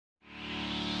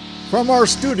From our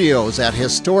studios at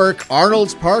historic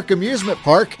Arnold's Park Amusement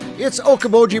Park, it's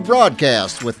Okoboji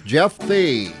Broadcast with Jeff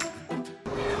Thee.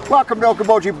 Welcome to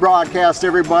Okoboji Broadcast,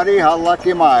 everybody. How lucky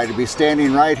am I to be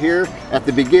standing right here at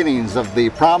the beginnings of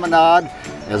the promenade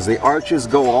as the arches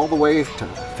go all the way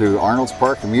through Arnold's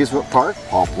Park Amusement Park.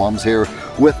 Paul Plum's here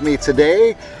with me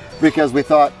today because we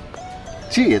thought,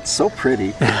 gee, it's so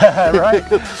pretty. Right.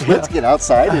 Let's get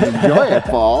outside and enjoy it,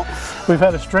 Paul. We've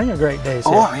had a string of great days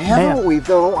here. Oh, haven't we,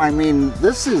 though? I mean,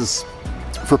 this is,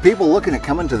 for people looking at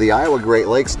coming to the Iowa Great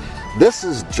Lakes, this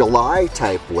is July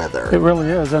type weather. It really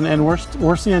is, and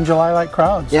we're seeing July-like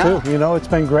crowds too. You know, it's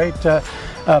been great.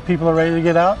 People are ready to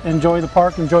get out, enjoy the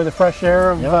park, enjoy the fresh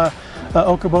air of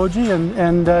Okoboji,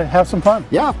 and have some fun.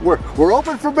 Yeah, we're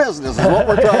open for business is what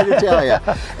we're trying to tell you.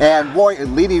 And boy,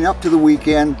 leading up to the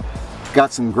weekend,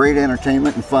 got some great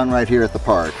entertainment and fun right here at the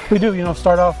park. We do, you know,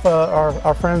 start off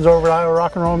our friends over at Iowa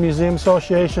Rock and Roll Museum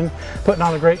Association putting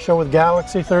on a great show with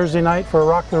Galaxy Thursday night for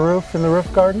Rock the Roof in the Roof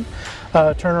Garden.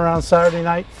 Turnaround Saturday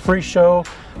night, free show,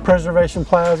 Preservation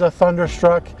Plaza,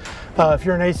 Thunderstruck. If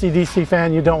you're an AC/DC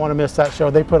fan, you don't want to miss that show.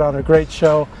 They put on a great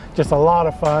show, just a lot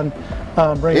of fun.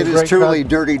 It is truly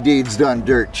dirty deeds done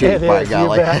dirt cheap, by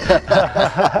golly.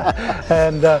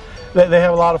 And they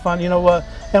have a lot of fun, you know.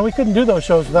 And we couldn't do those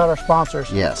shows without our sponsors.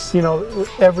 Yes. You know,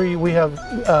 we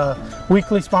have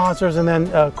weekly sponsors and then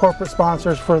corporate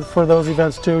sponsors for those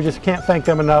events too. Just can't thank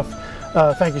them enough.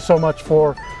 Thank you so much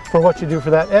for what you do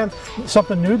for that. And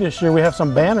something new this year, we have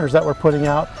some banners that we're putting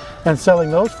out and selling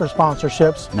those for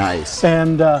sponsorships. Nice.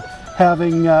 And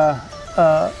having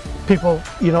people,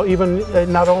 you know, even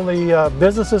not only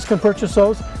businesses can purchase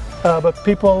those, but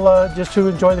people just who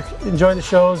enjoy the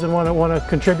shows and want to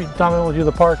contribute not only to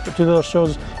the park but to those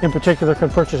shows in particular can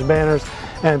purchase banners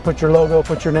and put your logo,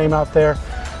 put your name out there,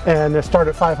 and they start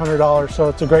at $500. So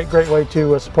it's a great way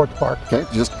to support the park. Okay,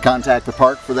 just contact the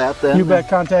park for that then. You bet.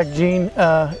 Contact Gene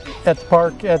at the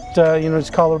park at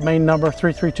just call the main number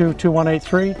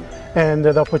 332-2183. And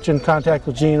they'll put you in contact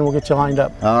with Gene and we'll get you lined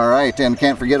up. All right, and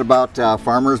can't forget about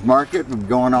Farmers Market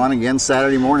going on again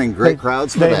Saturday morning. Great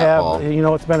crowds for that, Paul. You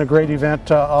know, it's been a great event,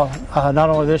 not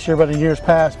only this year but in years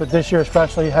past, but this year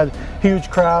especially had huge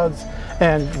crowds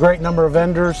and great number of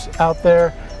vendors out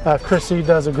there. Chrissy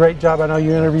does a great job. I know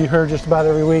you interview her just about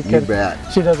every week. You bet.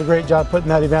 She does a great job putting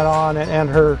that event on, and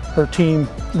her team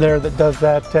there that does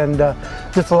that. And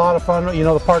just a lot of fun. You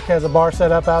know, the park has a bar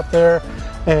set up out there,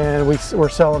 and we're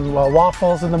selling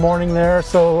waffles in the morning there.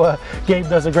 So Gabe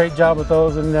does a great job with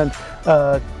those, and then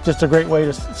just a great way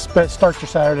to start your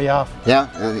Saturday off.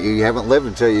 Yeah, you haven't lived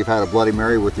until you've had a Bloody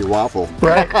Mary with your waffle.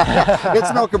 Right. It's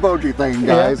an Okoboji thing,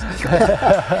 guys.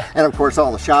 Yeah. And of course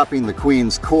all the shopping, the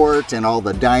Queen's Court, and all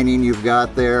the dining you've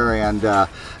got there, and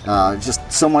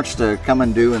just so much to come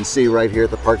and do and see right here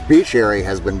at the park. Beach area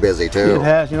has been busy too. It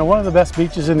has. You know, one of the best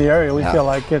beaches in the area, we feel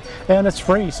like it, and it's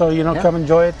free. So, you know, come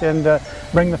enjoy it and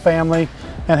bring the family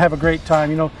and have a great time.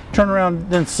 You know, turn around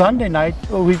then Sunday night,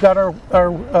 we've got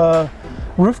our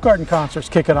Roof Garden concerts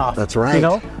kicking off. That's right. You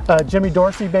know, Jimmy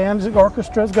Dorsey Band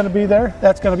Orchestra is going to be there.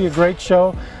 That's going to be a great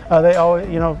show. They always,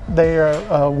 you know, they are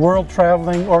a world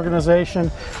traveling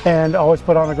organization and always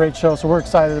put on a great show. So we're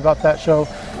excited about that show.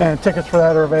 And tickets for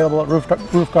that are available at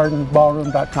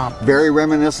roofgardenballroom.com. Very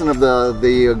reminiscent of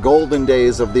the golden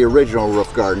days of the original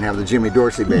Roof Garden, have the Jimmy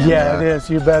Dorsey Band. Yeah, it is.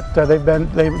 You bet. They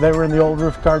were in the old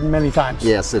Roof Garden many times.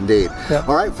 Yes, indeed. Yep.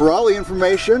 All right. For all the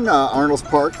information,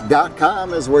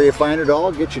 arnoldspark.com is where you find it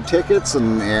all. Get your tickets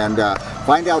and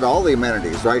find out all the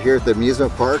amenities right here at the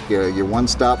amusement park. Your one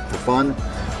stop for fun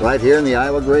right here in the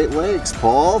Iowa Great Lakes.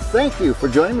 Paul, thank you for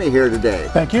joining me here today.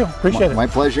 Thank you. Appreciate it. My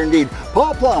pleasure indeed.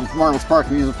 Paul Plum from Arnold's Park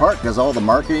Amusement Park does all the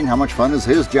marketing. How much fun is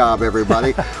his job,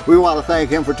 everybody? We want to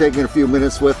thank him for taking a few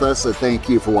minutes with us, and thank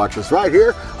you for watching us right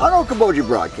here on Okoboji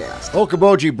Broadcast.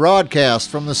 Okoboji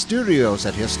Broadcast from the studios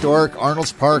at historic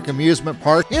Arnold's Park Amusement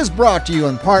Park is brought to you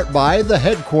in part by the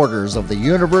headquarters of the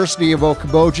University of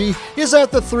Okoboji is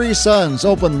at the Three Sons,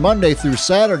 open Monday through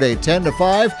Saturday 10 to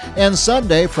 5 and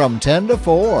Sunday from 10 to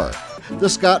 4. The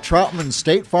Scott Troutman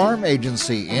State Farm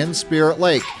Agency in Spirit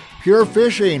Lake, Pure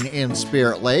Fishing in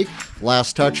Spirit Lake,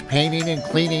 Last Touch Painting and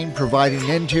Cleaning, providing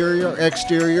interior,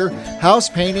 exterior, house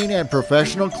painting, and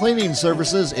professional cleaning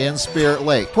services in Spirit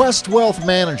Lake. Quest Wealth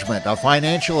Management, a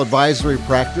financial advisory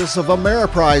practice of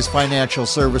Ameriprise Financial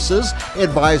Services,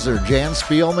 advisor Jan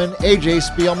Spielman, AJ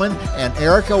Spielman, and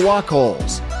Erica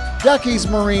Wachholz. Ducky's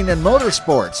Marine and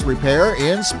Motorsports Repair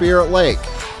in Spirit Lake.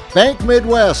 Bank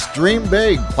Midwest, dream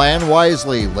big, plan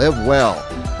wisely, live well.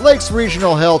 Lakes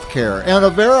Regional Healthcare and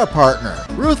Avera Partner.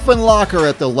 Ruthven Locker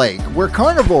at the Lake, where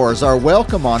carnivores are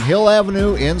welcome on Hill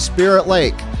Avenue in Spirit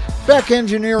Lake. Beck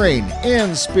Engineering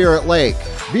in Spirit Lake,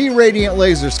 Be Radiant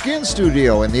Laser Skin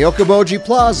Studio in the Okoboji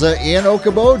Plaza in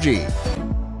Okoboji,